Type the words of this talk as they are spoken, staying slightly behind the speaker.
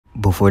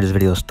Before this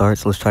video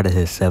starts, let's try to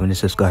hit 70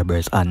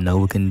 subscribers. I know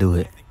we can do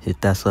it.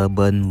 Hit that sub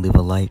button, leave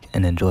a like,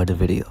 and enjoy the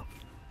video.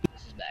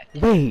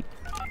 Wait.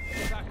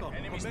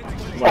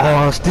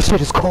 Oh, this shit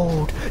is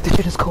cold. This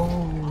shit is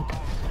cold.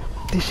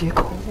 This shit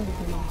cold.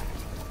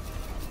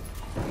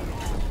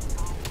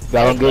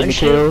 Y'all don't get any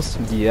kills?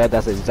 Yeah,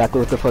 that's exactly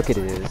what the fuck it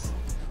is.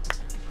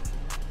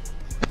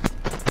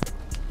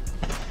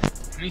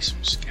 I need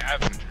some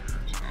scavengers.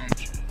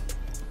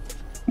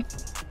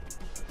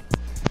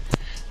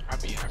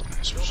 I'd be happy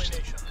to switch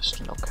to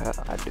this. Okay,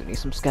 I do need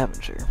some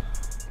scavenger.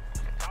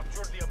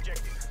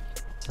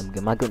 Let me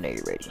get my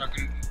grenade ready. I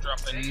can drop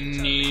a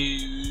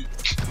nuke.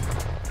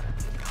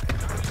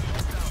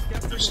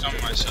 I stun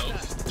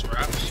myself. It's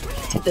wraps.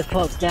 Get the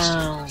fuck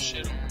down.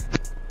 Shit on.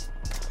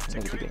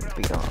 Niggas getting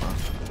beat on.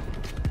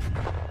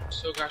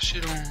 Still got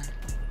shit on.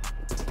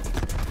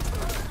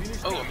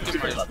 Oh, I'm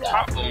getting my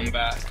top blown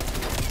back.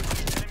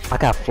 I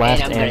got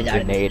flashed and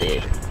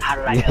grenaded. How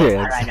do I know?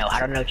 How do I know? I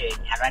don't know, Jade.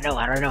 How do I know?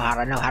 How do I know? How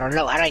do I know? How do I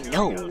know? How do I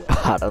know?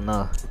 I don't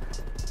know.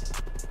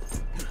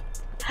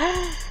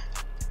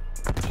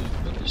 Dude,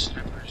 put the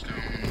snipers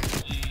down,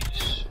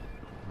 please.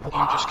 You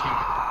just came.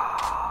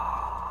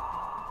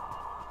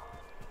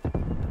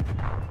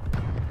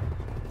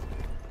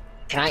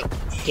 Can I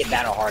get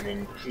battle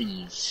hardened,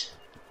 please?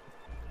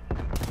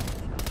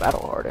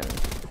 Battle hardened.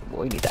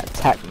 Boy, you need that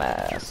attack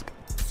mask.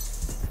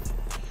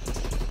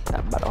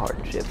 That battle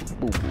hardened shit.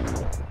 Boo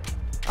boo.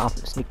 I'm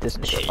gonna sneak this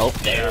nigga. Oh,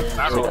 Yeah,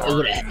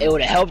 It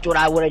would have helped what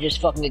I would have just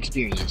fucking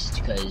experienced,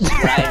 because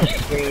what I just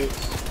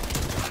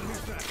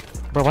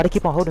experienced. bro, why do they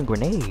keep on holding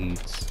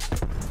grenades?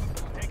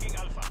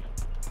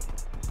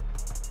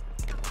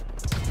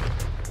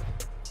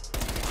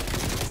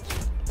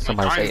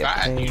 Somebody say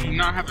bad. it. You do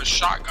not have a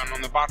shotgun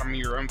on the bottom of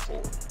your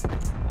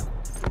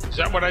M4. Is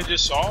that what I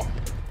just saw?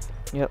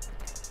 Yep,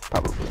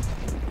 probably.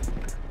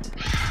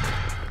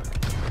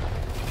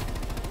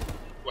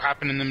 What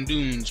happened in them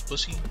dunes,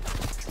 pussy?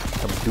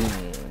 Some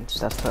dunes.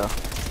 That's tough.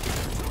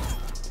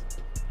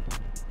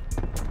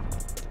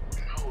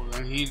 Oh,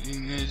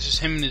 it's just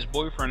him and his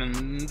boyfriend in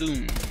them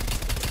dunes.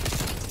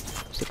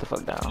 Sit the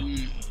fuck down.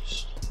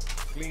 Dunes.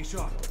 Clean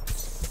shot.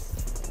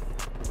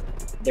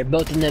 They're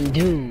both in them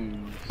dunes.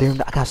 Damn,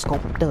 I got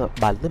scoped up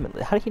by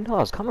Limitless. How did he know I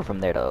was coming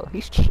from there though?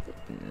 He's cheating.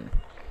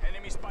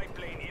 Enemy spy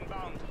plane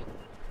inbound.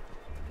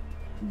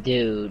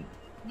 Dude,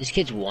 this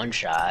kid's one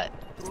shot.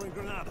 Throwing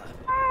granada.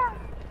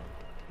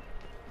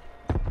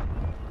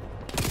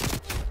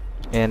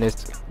 And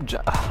it's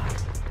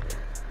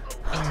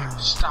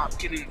Stop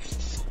getting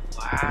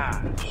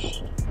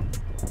flashed.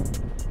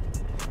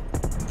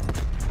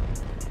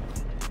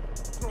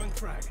 Throwing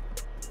frag.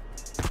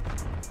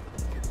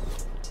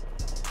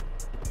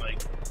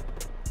 Like,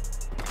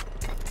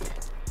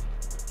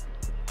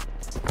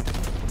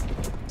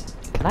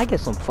 Can I get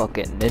some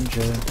fucking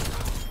ninja?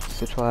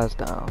 Sit your ass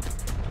down.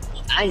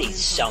 I need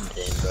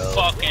something, bro.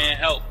 fucking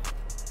help.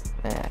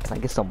 Man, can I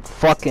get some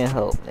fucking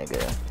help,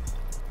 nigga?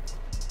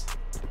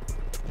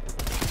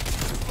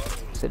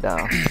 Sit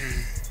down.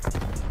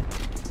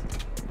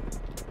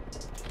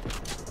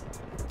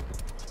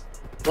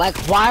 Like,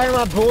 why are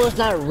my bullets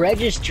not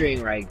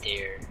registering right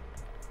there?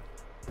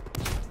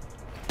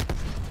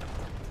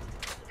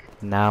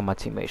 Nah, my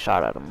teammate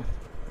shot at him.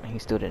 He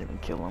still didn't even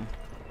kill him.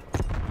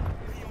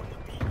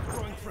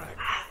 Throwing frag.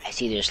 I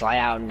see either slide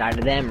out and die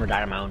to them or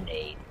die to my own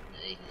date.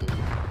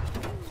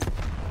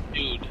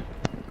 Dude.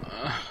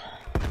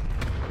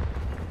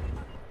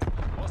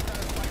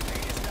 Hostile spy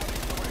plane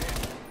established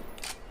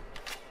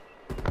overhead.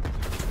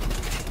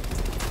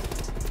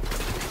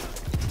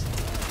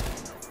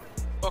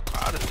 Fuck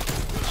out of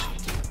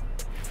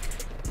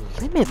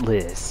here.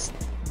 Limitless,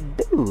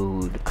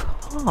 dude,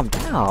 calm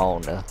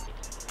down. That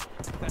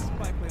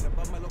spy plane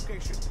above my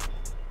location.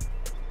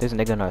 There's a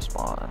nigga in our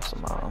spawn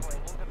somehow.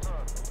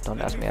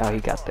 Don't ask me how he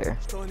got there.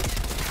 Stowing.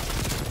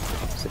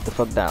 Sit the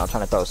fuck down,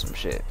 trying to throw some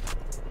shit.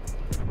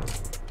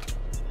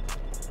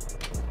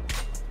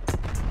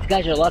 You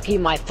guys are lucky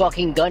my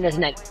fucking gun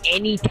doesn't have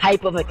any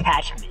type of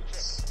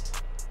attachments.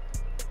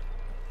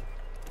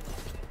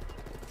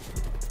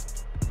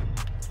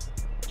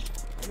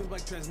 Feel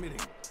like transmitting.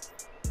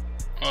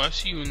 Oh, I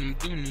see you in them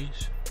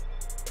dunes.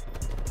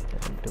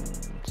 Them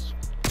dudes.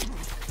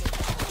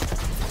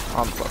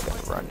 I'm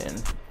fucking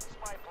running.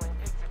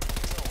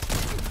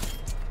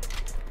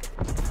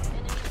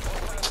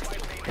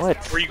 What?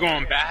 Where you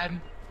going, bad?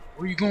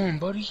 Where you going,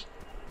 buddy?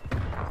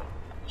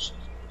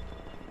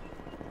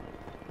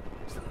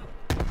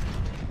 The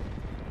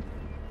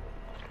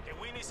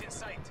win is in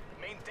sight.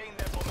 Maintain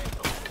that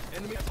momentum.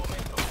 Enemy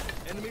momentum.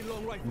 Enemy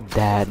long right.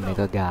 That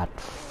nigga got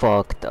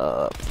fucked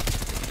up.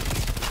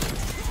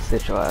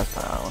 Sit your ass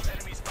down.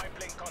 Enemy spy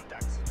plane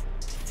contacts.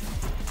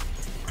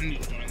 I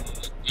need one of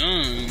those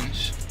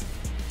guns.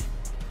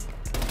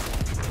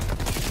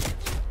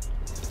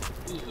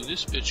 Ooh,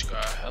 this bitch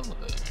got hella.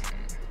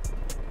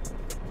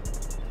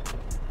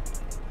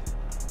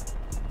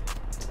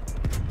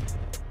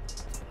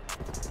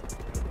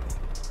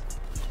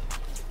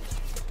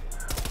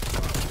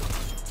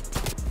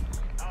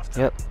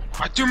 Yep.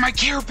 I threw my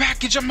care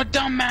package. I'm a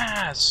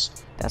dumbass.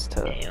 That's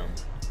tough. Damn.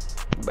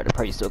 But the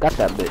party still got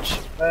that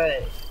bitch.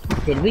 But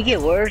did we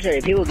get worse or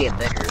did people get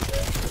better,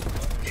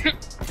 bro?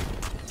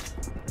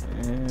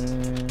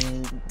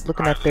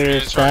 Looking at their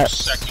It's our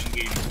stats. second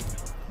game.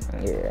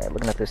 Yeah,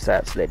 looking at their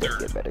stats, they did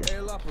get better.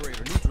 Tail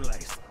operator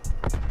neutralized.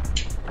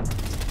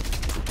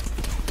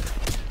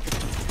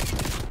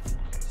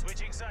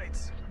 Switching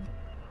sides.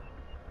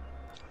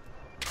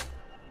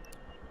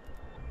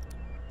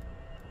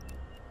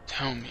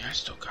 Tell me I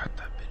still got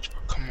that bitch,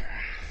 bro. Come on.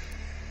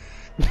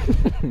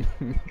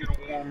 Get a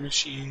war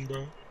machine,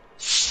 bro.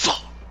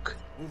 Fuck.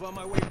 Move on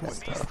my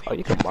waypoint. Oh,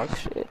 you can mark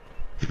shit.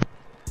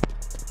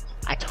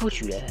 I told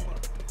you that.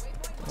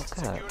 Okay,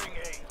 Securing A.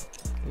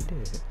 you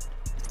did.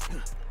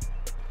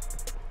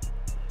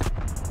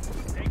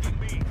 Taking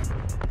B.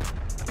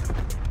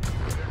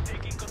 We're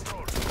taking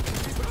control.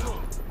 Keep control.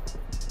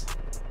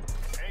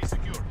 A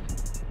secure.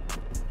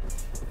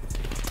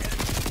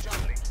 Enemy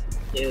Charlie.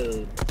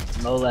 Dude,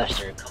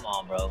 molester, come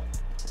on, bro.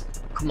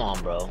 Come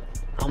on, bro.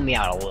 Help me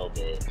out a little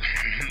bit.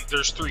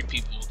 There's 3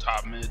 people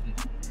top mid. We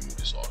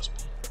just lost me.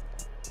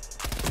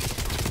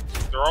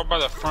 They're all by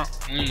the front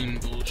lane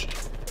bullshit.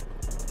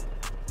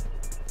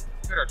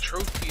 Got a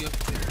trophy up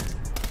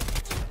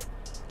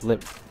there.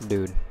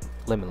 Dude,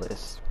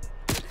 limitless.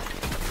 Care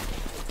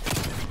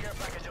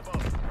package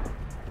above.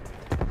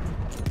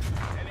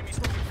 Enemy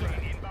smoking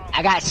plane inbound.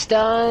 I got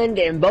stunned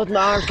and both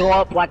my arms go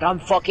up like I'm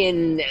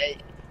fucking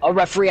a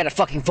referee at a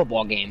fucking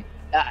football game.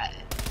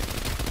 Artillery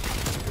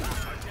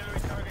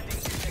targeting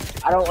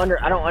detected. I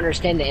don't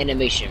understand the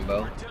animation,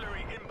 bro.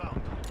 Artillery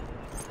inbound.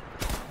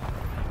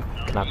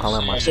 Can I call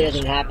him my That shit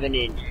doesn't happen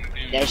in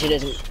that shit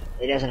doesn't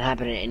it doesn't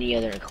happen in any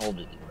other Call of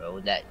Duty, bro.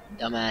 That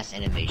dumbass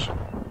animation.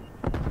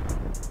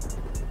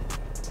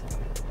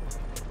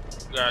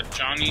 Got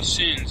Johnny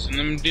Sins and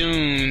them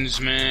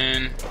dunes,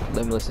 man.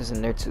 Limitless is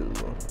in there too.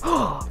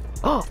 Oh,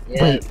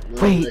 Yeah,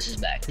 wait, this is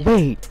back.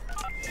 wait.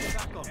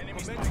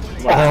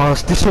 Oh,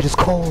 this shit is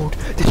cold.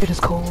 This shit is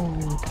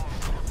cold.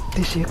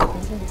 This shit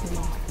cold.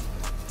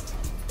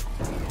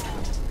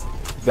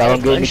 Y'all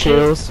don't get any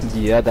kills?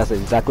 Yeah, that's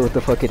exactly what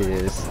the fuck it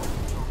is.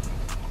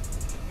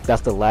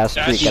 That's the last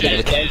That streak.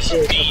 shit-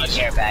 Gunship from a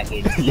care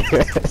package.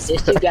 Yes.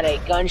 This dude got a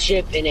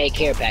gunship and a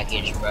care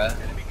package, bro.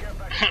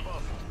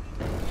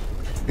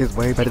 It's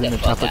way better than the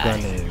Get the fuck chopper gun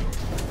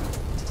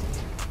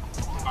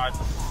outta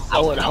is. I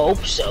would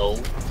hope so.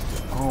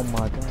 Oh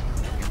my god.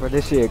 Bro,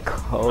 this shit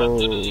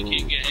cold. Literally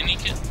can't get any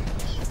kills.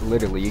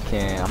 Literally, you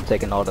can. I'm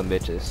taking all the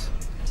bitches.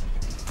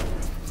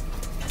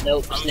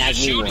 Nope, I was snag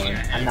just me shooting one.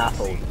 at him. I'm not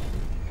folding.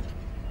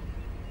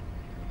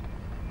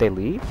 They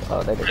leave?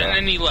 Oh, there they And go.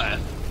 then he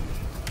left.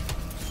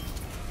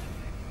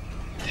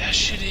 That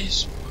shit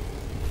is.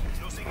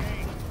 Losing A.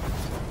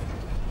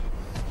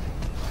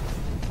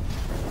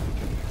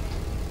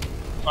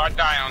 If I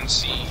die on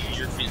C,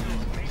 you're getting.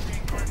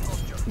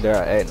 They're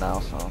at 8 now,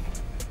 so.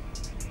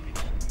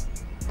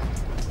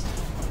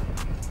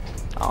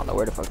 I don't know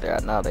where the fuck they're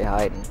at now. They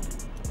hiding.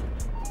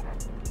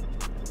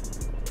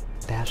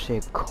 That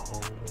shit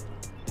cold.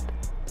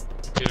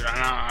 Dude, I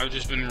know. I've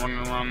just been running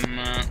around the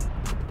map.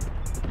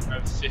 I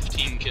have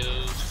 15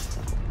 kills.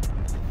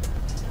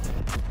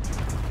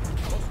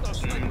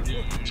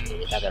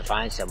 Gotta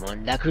find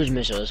someone. That cruise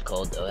missile is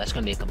cold though. That's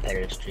gonna be a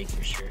competitive streak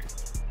for sure.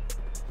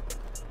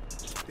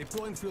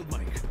 Deploying field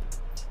mic.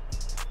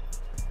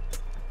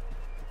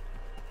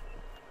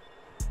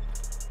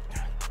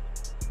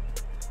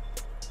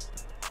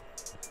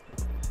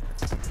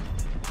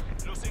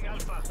 Losing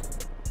Alpha.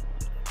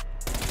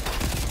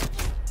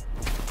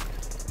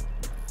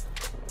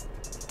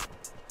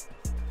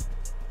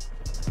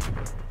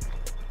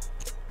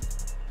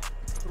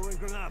 Throwing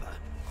Granada.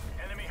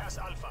 Enemy has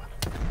Alpha.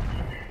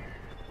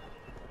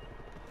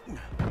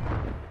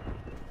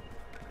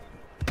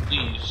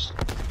 Please.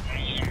 I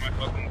don't get my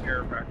fucking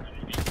care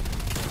package.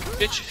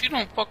 Bitch, if you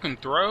don't fucking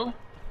throw.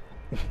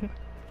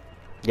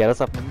 Yeah,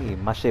 that's up to me.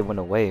 My shit went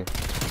away.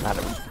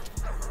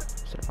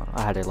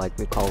 I had to like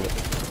recall it.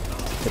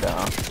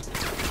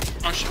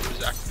 My shit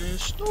was acting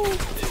stupid.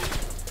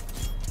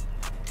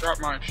 Drop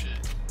my shit.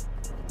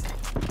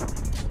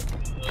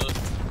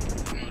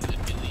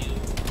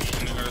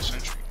 I got a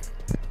sentry.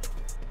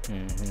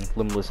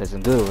 Limitless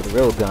isn't good with a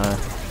real gun.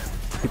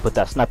 He put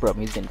that sniper up,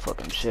 he's getting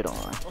fucking shit on.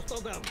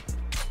 Hostile down.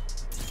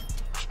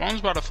 Spawn's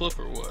about to flip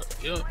or what?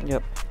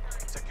 Yep.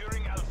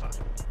 Securing Alpha.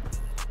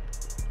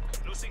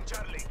 Losing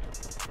Charlie.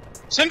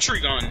 Sentry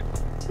gun!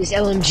 This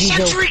LMG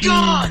Sentry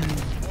gun!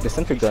 The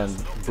sentry gun,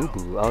 boo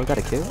boo. Oh, I got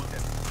a kill?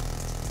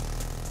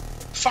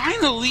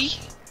 Finally!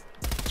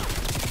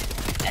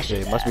 Yeah,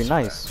 it must be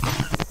nice.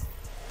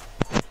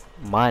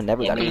 Mine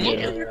never got a we kill.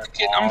 did. Look at the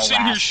kid. I'm sitting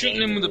here last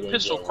shooting him game with a we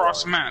pistol did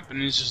across the well. map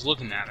and he's just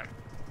looking at him.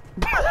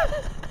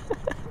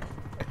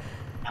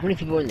 How many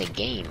people are in the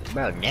game?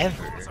 Bro,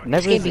 never.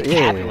 Never This game is- be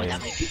capping yeah. with how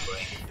many people are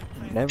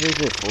in it. Never is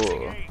it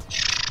full.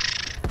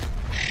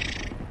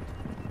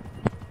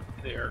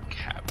 They are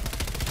capped.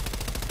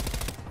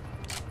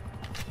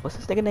 What's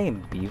this nigga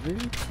name? Beaver?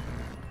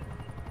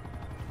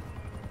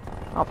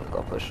 I'll just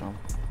go push him.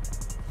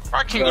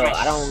 I can't Bro, go to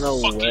I don't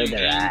know fucking where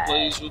they're at.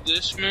 gameplays with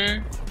this,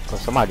 man. Well,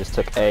 somebody just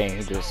took A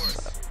and he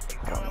just,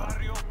 I don't know.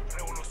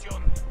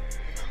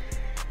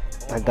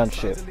 That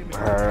gunship,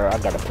 I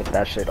gotta put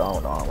that shit on,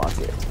 unlock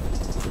it.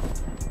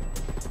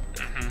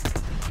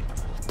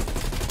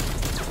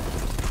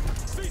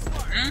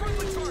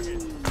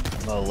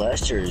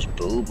 Molester's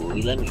boo boo.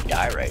 He let me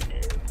die right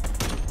now.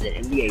 The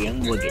NBA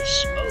young boy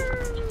gets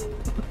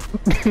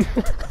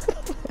smoked.